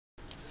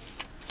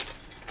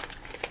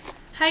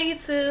Hi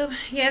YouTube,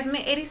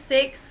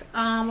 Yasmin86.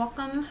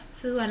 Welcome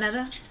to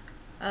another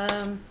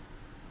I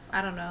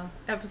don't know,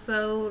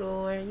 episode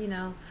or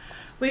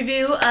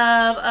review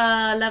of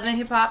Love and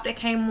Hip Hop that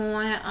came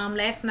on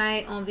last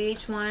night on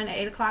VH1 at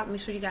 8 o'clock. Make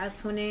sure you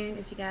guys tune in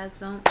if you guys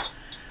don't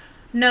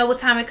know what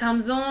time it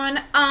comes on.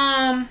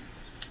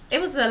 It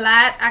was a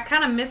lot. I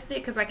kind of missed it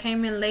because I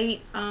came in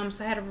late,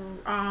 so I had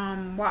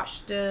to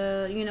watch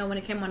the when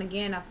it came on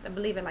again. I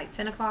believe at like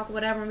 10 o'clock or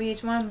whatever on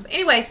VH1. But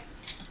anyways,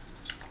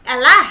 a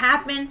lot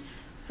happened,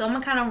 so I'm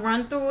gonna kind of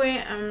run through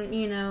it,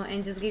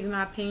 and just give you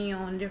my opinion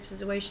on different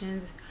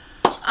situations.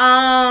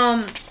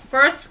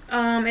 First,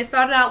 it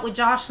started out with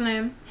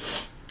Jocelyn,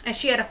 and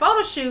she had a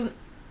photo shoot,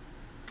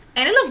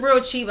 and it looked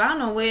real cheap. I don't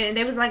know where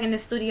they was like in the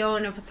studio,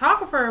 and the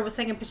photographer was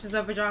taking pictures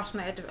of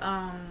Jocelyn at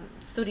the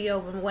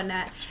studio and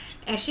whatnot.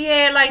 And she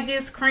had like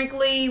this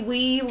crinkly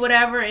weave,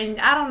 whatever, and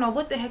I don't know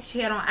what the heck she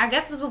had on. I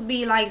guess it was supposed to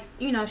be like,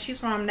 she's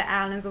from the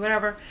islands or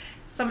whatever.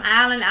 Some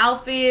island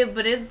outfit,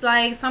 but it's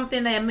like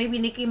something that maybe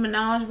Nicki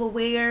Minaj will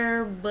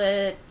wear,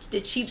 but the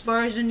cheap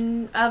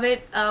version of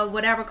it,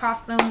 whatever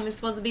costume it's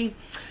supposed to be.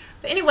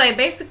 But anyway,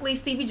 basically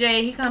Stevie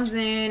J, he comes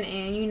in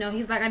and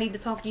he's like, I need to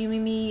talk to you,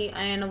 Mimi,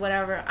 and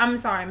whatever. I'm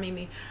sorry,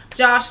 Mimi,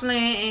 Jocelyn,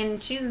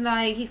 and she's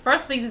like, he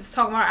was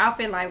talking about her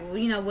outfit, like,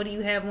 well, what do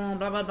you have on,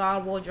 blah blah blah,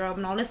 wardrobe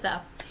and all this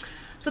stuff.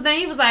 So then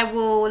he was like,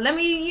 well, let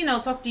me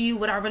talk to you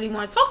what I really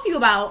want to talk to you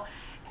about.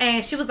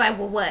 And she was like,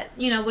 well, what?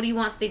 What do you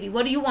want, Stevie?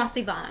 What do you want,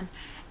 Stevan?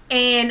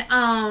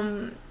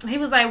 And he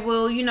was like,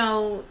 well,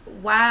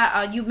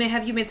 why have you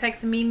been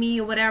texting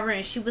Mimi or whatever?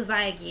 And she was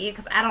like, yeah,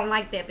 because I don't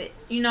like that bitch.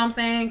 You know what I'm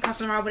saying?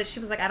 Customer around with it.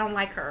 She was like, I don't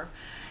like her.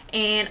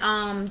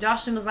 And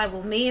Jocelyn was like,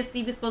 well, me and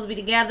Stevie's supposed to be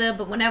together,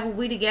 but whenever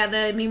we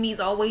together,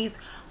 Mimi's always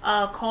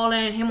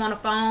calling him on the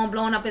phone,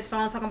 blowing up his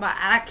phone, talking about,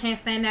 I can't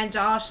stand that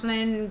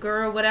Jocelyn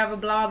girl, whatever,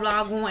 blah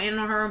blah, going in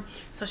on her.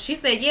 So she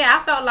said, yeah,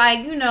 I felt like,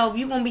 if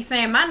you're gonna be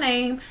saying my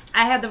name,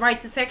 I have the right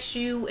to text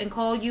you and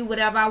call you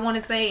whatever I want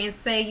to say, and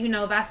say,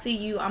 if I see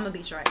you, I'm gonna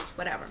beat your ass,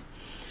 whatever.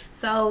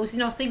 So,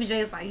 Stevie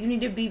J is like, you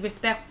need to be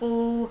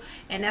respectful,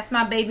 and that's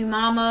my baby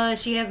mama,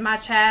 she has my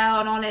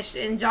child, and all that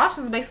shit. And Josh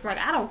is basically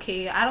like, I don't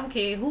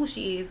care who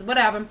she is,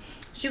 whatever.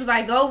 She was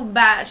like,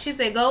 she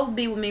said, go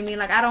be with me,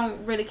 like, I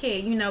don't really care,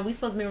 we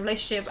supposed to be in a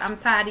relationship, I'm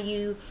tired of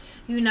you,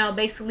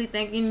 basically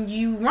thinking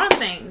you run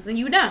things, and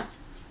you don't.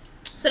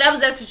 So that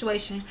was that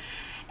situation.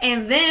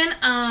 And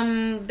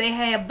then, they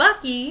had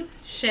Bucky,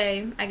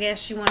 Shay, I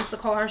guess she wants to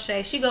call her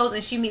Shay, she goes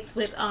and she meets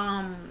with,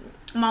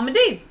 Mama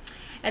D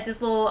at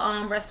this little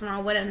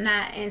restaurant, whatever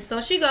not. And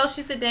so she goes,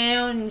 she sit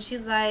down, and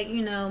she's like,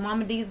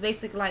 Mama D's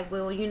basically like,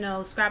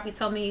 well, Scrappy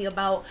told me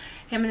about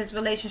him and his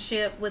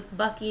relationship with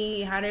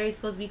Bucky, how they're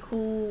supposed to be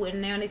cool,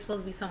 and now they're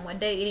supposed to be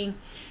somewhat dating.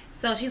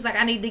 So she's like,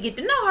 I need to get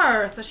to know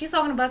her. So she's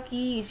talking to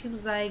Bucky, and she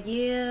was like,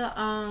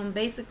 yeah,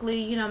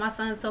 basically, my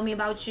son told me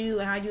about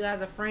you and how you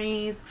guys are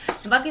friends.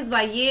 And Bucky's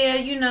like,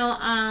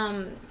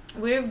 yeah,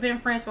 we've been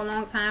friends for a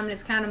long time, and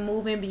it's kind of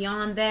moving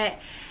beyond that.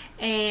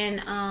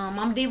 And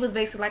Mama D was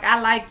basically like,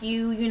 I like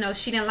you.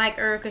 She didn't like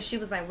Erica. She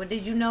was like, well,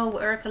 did you know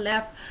Erica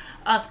left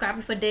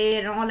Scrappy for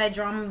dead and all that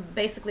drama?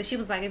 Basically, she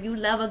was like, if you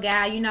love a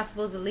guy, you're not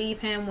supposed to leave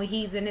him when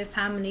he's in his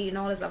time of need and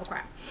all this other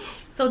crap.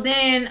 So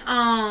then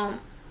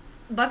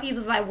Bucky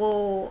was like,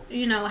 well,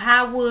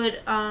 how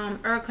would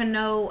Erica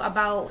know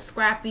about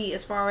Scrappy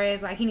as far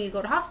as like he need to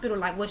go to the hospital?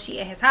 Like, was she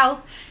at his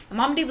house? And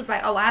Mama D was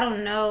like, oh, I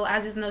don't know. I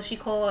just know she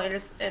called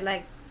at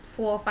like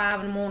 4 or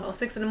 5 in the morning or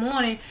 6 in the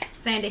morning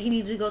saying that he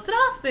needed to go to the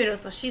hospital.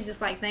 So she's just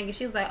like thinking,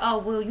 she's like, oh,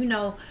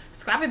 well,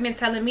 Scrappy been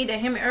telling me that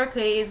him and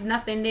Erica is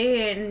nothing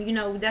there,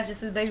 and that's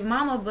just his baby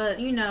mama, but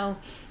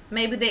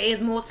maybe there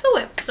is more to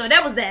it. So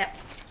that was that.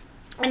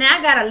 And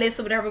I got a list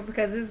or whatever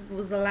because this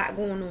was a lot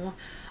going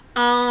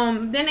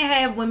on. Then they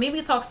have when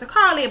Mimi talks to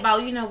Carly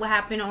about what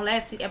happened on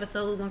last week's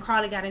episode when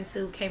Carly got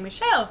into K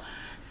Michelle.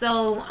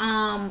 So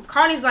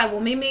Carly's like, well,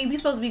 Mimi, we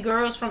supposed to be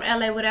girls from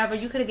LA, whatever.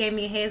 You could have gave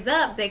me a heads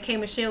up that K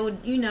Michelle,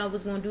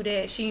 was gonna do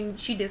that.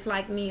 She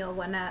disliked me or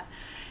whatnot.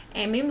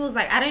 And Mimi was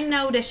like, I didn't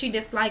know that she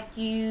disliked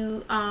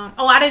you.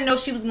 I didn't know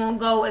she was gonna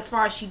go as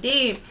far as she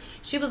did.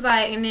 She was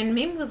like, and then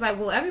Mimi was like,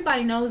 well,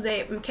 everybody knows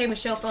that K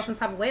Michelle felt some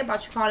type of way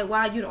about you, Carly.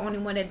 Why are you the only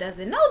one that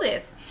doesn't know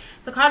this?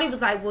 So Carly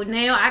was like, well,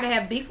 now I can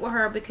have beef with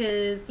her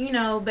because,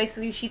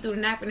 basically she threw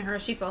the napkin at her.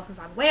 She felt some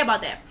type of way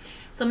about that.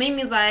 So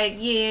Mimi's like,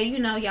 yeah,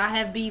 y'all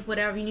have beef,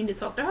 whatever. You need to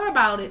talk to her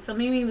about it. So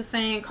Mimi was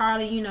saying,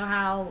 Carly,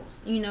 how,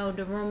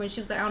 the rumor. She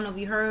was like, I don't know if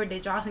you heard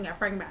that Jocelyn got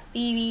pregnant by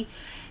Stevie.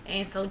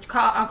 And so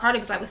Carly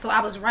was like, well, so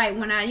I was right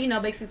when I,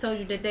 basically told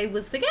you that they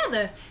was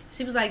together.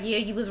 She was like, yeah,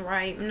 you was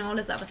right, and all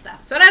this other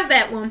stuff. So that's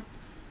that one.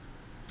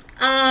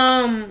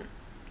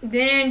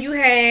 Then you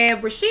have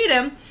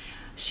Rashida.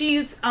 She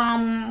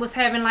was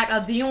having like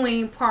a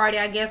viewing party,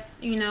 I guess,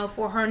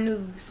 for her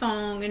new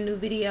song and new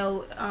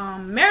video,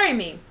 Marry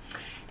Me.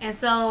 And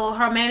so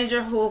her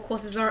manager, who of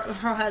course is her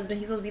husband,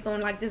 he's supposed to be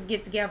throwing like this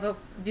get together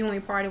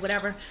viewing party,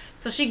 whatever.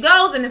 So she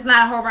goes and it's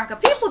not a whole rack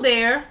of people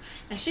there,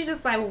 and she's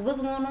just like, well,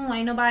 what's going on?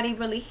 Ain't nobody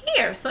really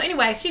here. So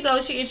anyway, she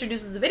goes, she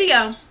introduces the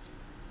video,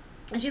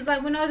 And she's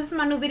like, well, no, this is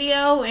my new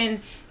video,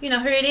 and you know,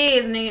 here it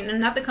is, and then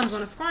nothing comes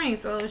on the screen.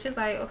 So she's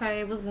like,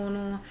 okay, what's going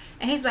on?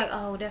 And he's like,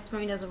 oh, that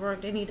screen doesn't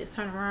work. They need to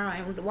turn around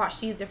and watch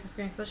these different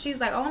screens. So she's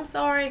like, oh, I'm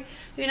sorry,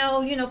 you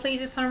know, please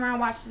just turn around,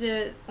 watch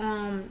the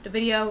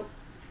video,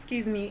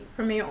 excuse me,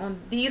 premiere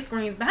on these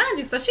screens behind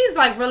you. So she's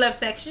like real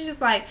upset. She's just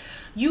like,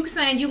 you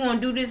saying you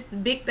gonna do this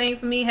big thing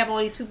for me, have all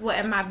these people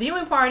at my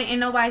viewing party, and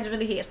nobody's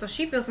really here. So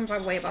she feels some type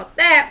of way about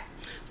that,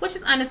 which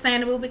is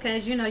understandable,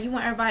 because you know, you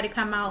want everybody to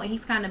come out, and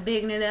he's kind of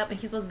bigging it up, and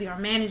he's supposed to be our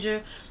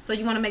manager, so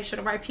you want to make sure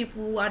the right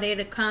people are there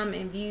to come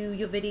and view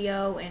your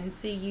video and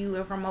see you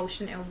in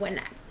promotion and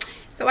whatnot.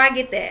 So I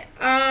get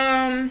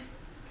that.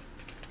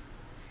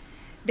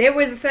 There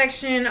was a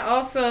section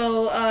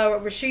also,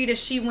 Rashida,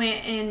 she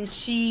went and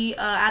she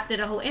after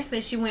the whole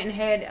incident, she went and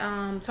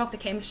had talked to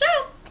K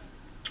Michelle,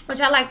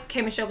 which I like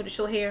K Michelle with the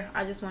short hair.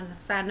 I just want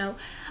to side note.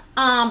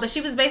 But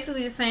she was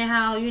basically just saying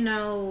how, you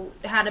know,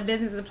 how the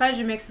business and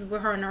pleasure mixes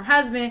with her and her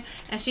husband,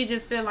 and she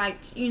just feel like,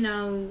 you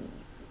know,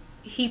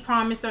 he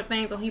promised her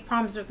things, or he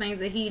promised her things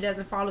that he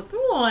doesn't follow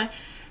through on,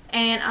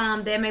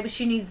 and that maybe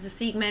she needs to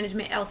seek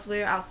management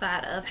elsewhere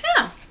outside of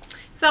him.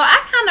 So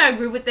I kind of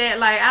agree with that.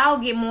 Like, I'll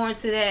get more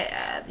into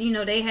that. You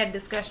know, they had a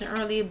discussion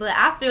earlier, but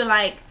I feel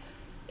like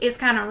it's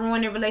kind of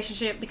ruined their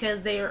relationship,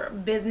 because they're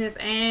business,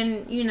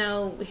 and you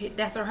know,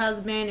 that's her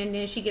husband, and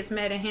then she gets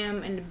mad at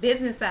him and the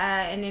business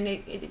side, and then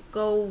it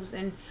goes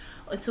and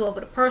into over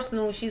the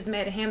personal, she's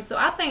mad at him. So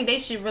I think they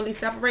should really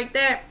separate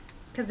that,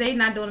 because they're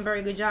not doing a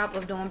very good job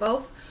of doing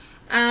both.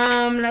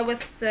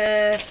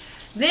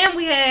 Then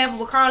we have,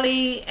 well,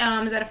 Carly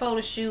is at a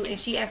photo shoot, and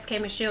she asked K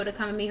Michelle to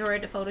come and meet her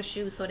at the photo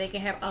shoot so they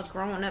can have a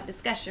grown-up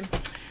discussion.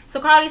 So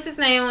Carly sits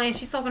down and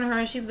she's talking to her,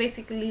 and she's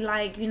basically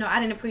like, you know, I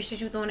didn't appreciate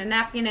you throwing a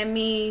napkin at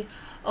me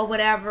or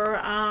whatever.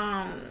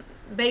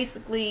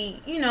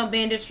 Basically, you know,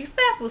 being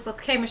disrespectful. So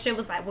K Michelle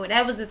was like, well,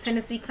 that was the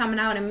tendency coming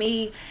out of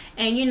me,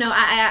 and you know,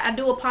 I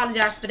do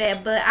apologize for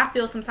that, but I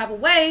feel some type of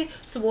way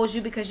towards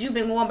you, because you've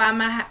been going behind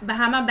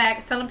my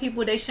back telling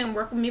people they shouldn't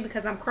work with me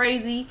because I'm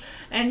crazy,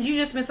 and you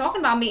just been talking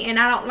about me, and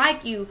I don't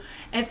like you.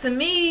 And to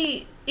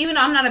me, even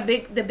though I'm not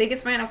the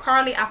biggest fan of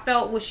Carly, I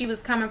felt where she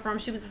was coming from.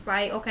 She was just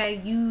like,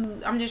 okay,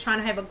 I'm just trying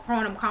to have a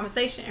grown-up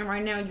conversation, and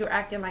right now you're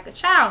acting like a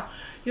child.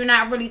 You're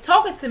not really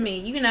talking to me,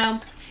 you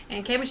know.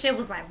 And K Michelle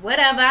was like,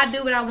 whatever, I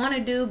do what I want to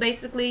do.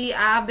 Basically,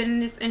 I've been in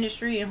this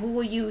industry, and who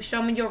are you?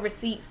 Show me your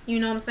receipts. You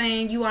know what I'm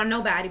saying? You are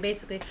nobody,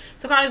 basically.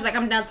 So Carly was like,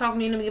 I'm done talking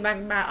to you. Let me get back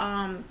to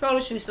my photo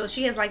shoot. So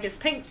she has like this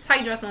pink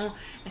tight dress on,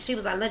 and she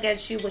was like, look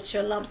at you with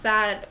your lump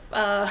side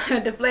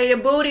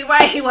deflated booty,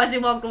 right? While she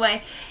walked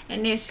away.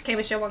 And then K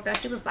Michelle walked out.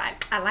 She was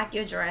like, I like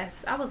your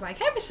dress. I was like,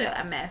 K Michelle,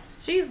 a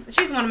mess.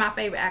 She's one of my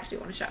favorite actually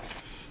on the show.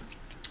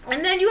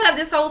 And then you have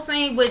this whole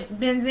scene with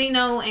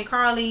Benzino and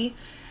Carly,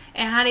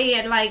 and how they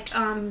had like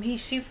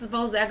she's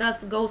supposed to, I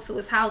guess, goes to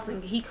his house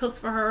and he cooks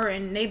for her,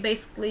 and they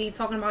basically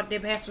talking about their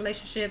past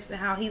relationships and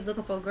how he's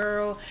looking for a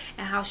girl,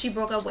 and how she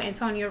broke up with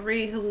Antonio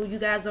Reed, who you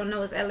guys don't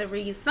know is Ella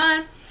Reed's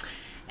son.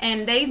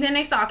 And then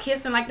they start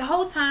kissing. Like, the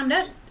whole time,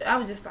 that I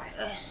was just like,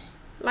 ugh.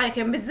 Like,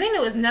 him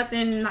Benzino is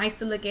nothing nice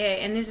to look at,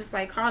 and it's just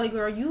like, Carly,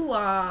 girl,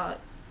 you're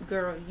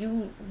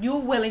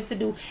willing to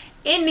do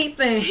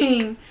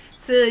anything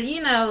to,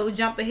 you know,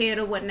 jump ahead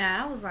or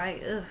whatnot. I was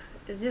like, ugh.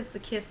 It's just a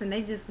kiss, and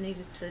they just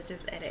needed to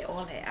just edit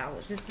all that out. It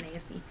was just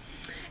nasty.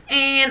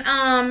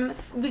 And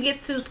we get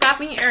to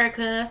Scotty and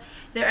Erica.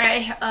 They're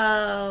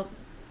at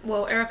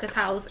Erica's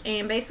house,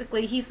 and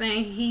basically he's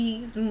saying he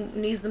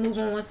needs to move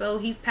on, so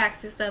he's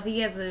packed his stuff. He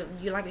has a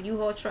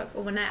U-Haul truck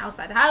overnight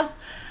outside the house,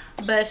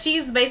 but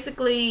he's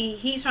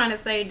trying to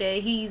say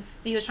that he's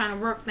still trying to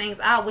work things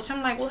out, which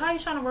I'm like, well, how are you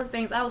trying to work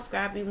things out,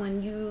 Scrappy,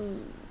 when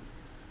you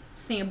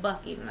seeing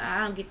Bucky?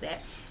 I don't get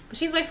that.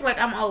 She's basically like,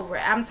 I'm over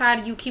it. I'm tired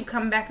of you keep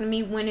coming back to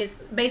me when it's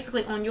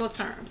basically on your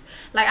terms.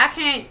 Like, I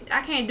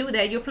can't do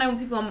that. You're playing with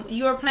people.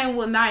 You're playing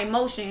with my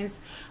emotions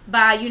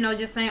by, you know,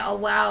 just saying, oh,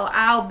 well,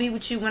 I'll be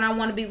with you when I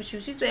want to be with you.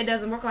 She said it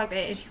doesn't work like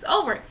that, and she's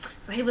over it.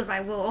 So he was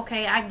like, well,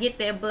 okay, I get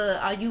that,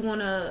 but you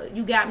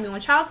got me on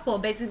child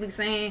support, basically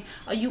saying,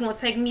 are you gonna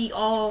take me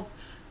off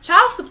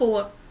child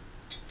support?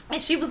 And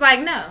she was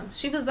like, no.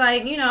 She was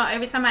like, you know,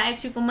 every time I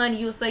ask you for money,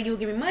 you'll say you'll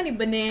give me money,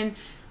 but then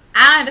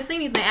I haven't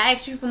seen anything. I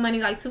asked you for money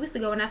like 2 weeks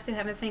ago, and I still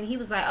haven't seen it. He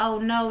was like, oh,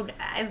 no,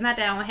 it's not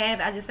that I don't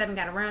have it. I just haven't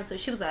got around to it.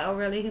 She was like, oh,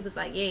 really? He was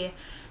like, yeah.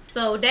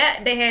 So they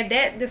had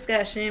that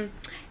discussion.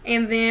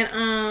 And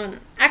then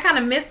I kind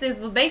of missed this,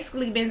 but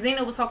basically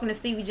Benzino was talking to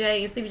Stevie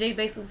J, and Stevie J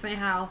basically was saying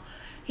how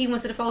he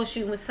went to the photo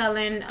shoot and was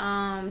telling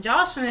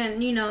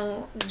Jocelyn, you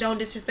know, don't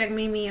disrespect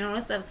Mimi and all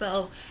that stuff.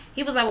 So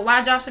he was like, well,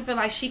 why Jocelyn feel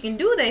like she can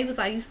do that? He was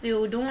like, you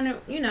still doing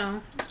it, you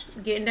know,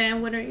 getting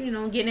down with her, you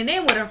know, getting it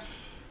in with her.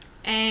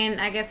 And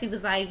I guess he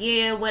was like,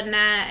 yeah, whatnot.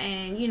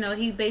 And, you know,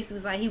 he basically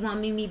was like, he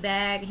want Mimi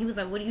back. He was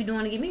like, what are you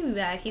doing to get Mimi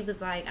back? He was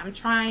like, I'm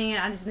trying.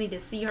 I just need to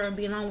see her,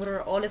 be alone with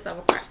her, all this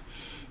other crap.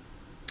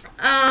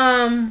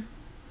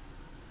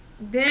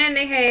 Then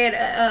they had,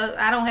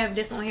 I don't have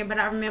this on here, but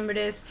I remember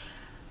this.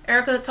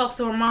 Erica talks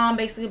to her mom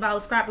basically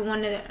about Scrappy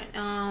wanting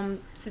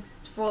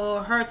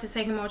for her to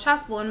take him on child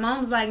support, and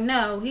mom's like,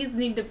 no, he's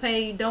need to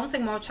pay. Don't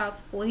take him on child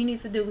support. He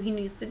needs to do what he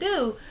needs to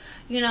do.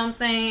 You know what I'm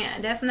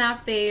saying? That's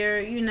not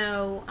fair. You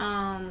know,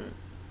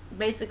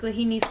 basically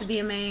he needs to be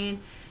a man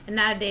and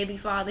not a deadbeat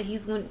father.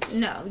 He's going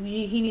no.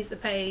 He needs to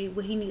pay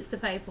what he needs to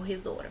pay for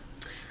his daughter.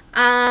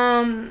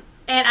 And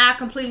I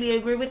completely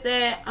agree with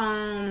that.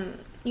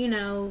 You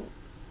know,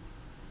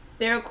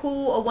 they're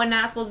cool or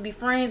whatnot, supposed to be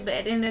friends, but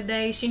at the end of the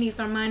day, she needs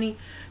her money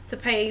to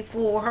pay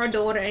for her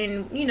daughter,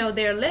 and you know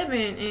they're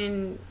living.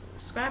 And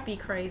Scrappy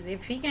crazy.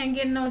 If he can't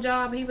get no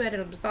job, he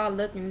better start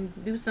looking,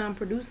 do something,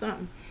 produce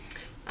something.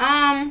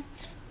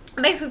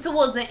 Basically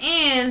towards the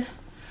end,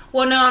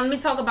 well, no, let me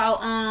talk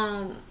about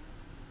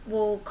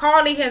well,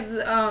 Carly has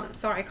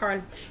sorry,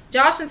 Carly.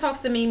 Jocelyn talks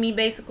to Mimi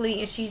basically,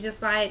 and she's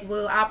just like,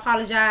 well, I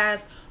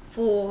apologize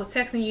for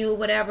texting you,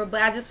 whatever,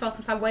 but I just felt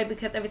some type of way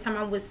because every time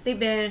I was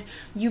sleeping,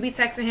 you be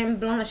texting him,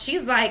 blah.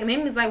 She's like,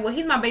 Mimi's like, well,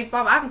 he's my baby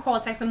father. I can call,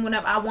 text him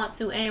whenever I want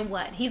to, and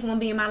what? He's gonna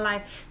be in my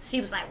life. She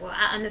was like, well,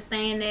 I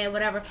understand that,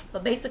 whatever,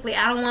 but basically,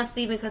 I don't want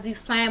Steven because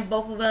he's playing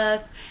both of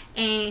us,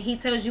 and he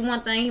tells you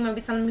one thing, he might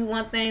be telling me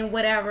one thing,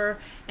 whatever,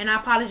 and I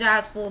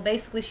apologize for,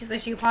 basically, she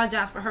said she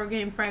apologized for her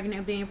getting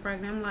pregnant, being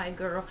pregnant. I'm like,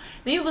 girl.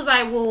 Mimi was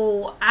like,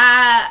 well,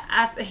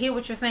 I hear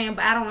what you're saying,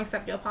 but I don't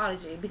accept your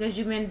apology because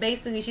you've been,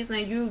 basically, she's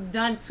saying you've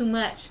done too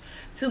much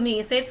to me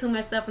and said too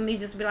much stuff for me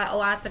just to be like, oh,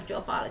 I accept your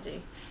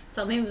apology.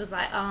 So Mimi was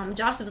like,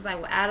 Josh was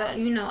like, well,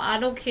 I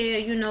don't care,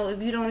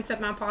 if you don't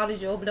accept my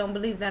apology or don't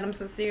believe that I'm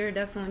sincere,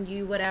 that's on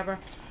you, whatever.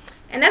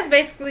 And that's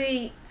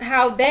basically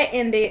how that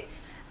ended.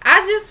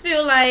 I just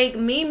feel like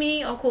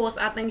Mimi, of course,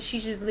 I think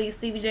she should leave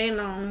Stevie J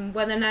alone.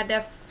 Whether or not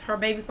that's her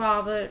baby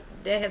father,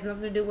 that has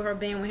nothing to do with her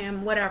being with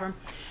him, whatever.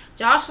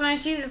 Jocelyn,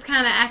 she's just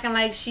kind of acting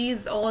like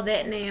she's all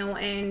that now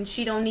and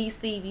she don't need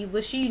Stevie.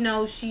 But she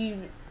knows she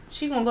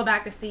gonna go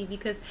back to Stevie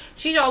because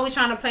she's always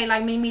trying to play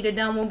like Mimi the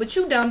dumb one. But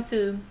you dumb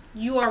too.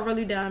 You are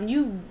really dumb.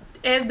 You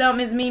as dumb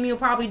as Mimi or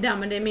probably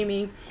dumber than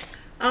Mimi.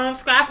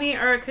 Scrappy and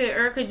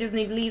Erica just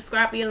need to leave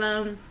Scrappy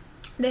alone.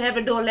 They have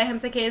a daughter. Let him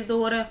take care of his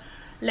daughter.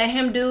 Let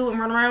him do and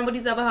run around with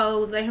these other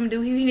hoes. Let him do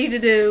what he need to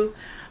do.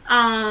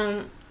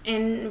 And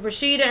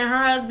Rashida and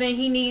her husband,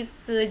 he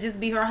needs to just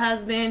be her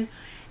husband,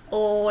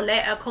 or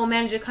let a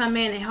co-manager come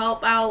in and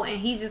help out, and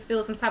he just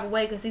feels some type of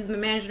way because he's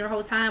been managing her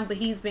whole time, but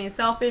he's being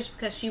selfish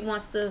because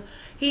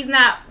he's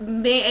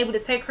not being able to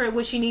take her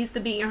where she needs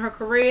to be in her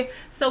career.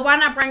 So why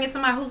not bring in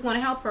somebody who's going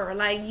to help her?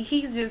 Like,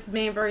 he's just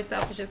being very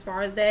selfish as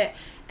far as that.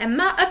 In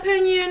my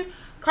opinion,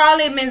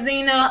 Carly and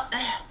Benzina,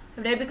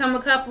 if they become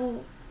a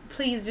couple,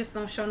 please just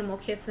don't show no more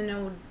kissing.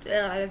 No,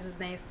 that's just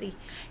nasty.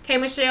 K.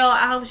 Michelle,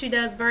 I hope she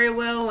does very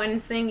well in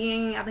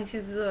singing. I think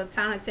she's a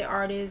talented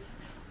artist.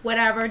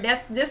 Whatever.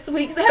 That's this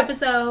week's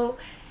episode.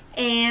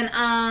 And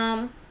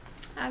I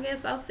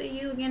guess I'll see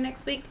you again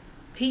next week.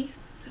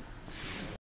 Peace.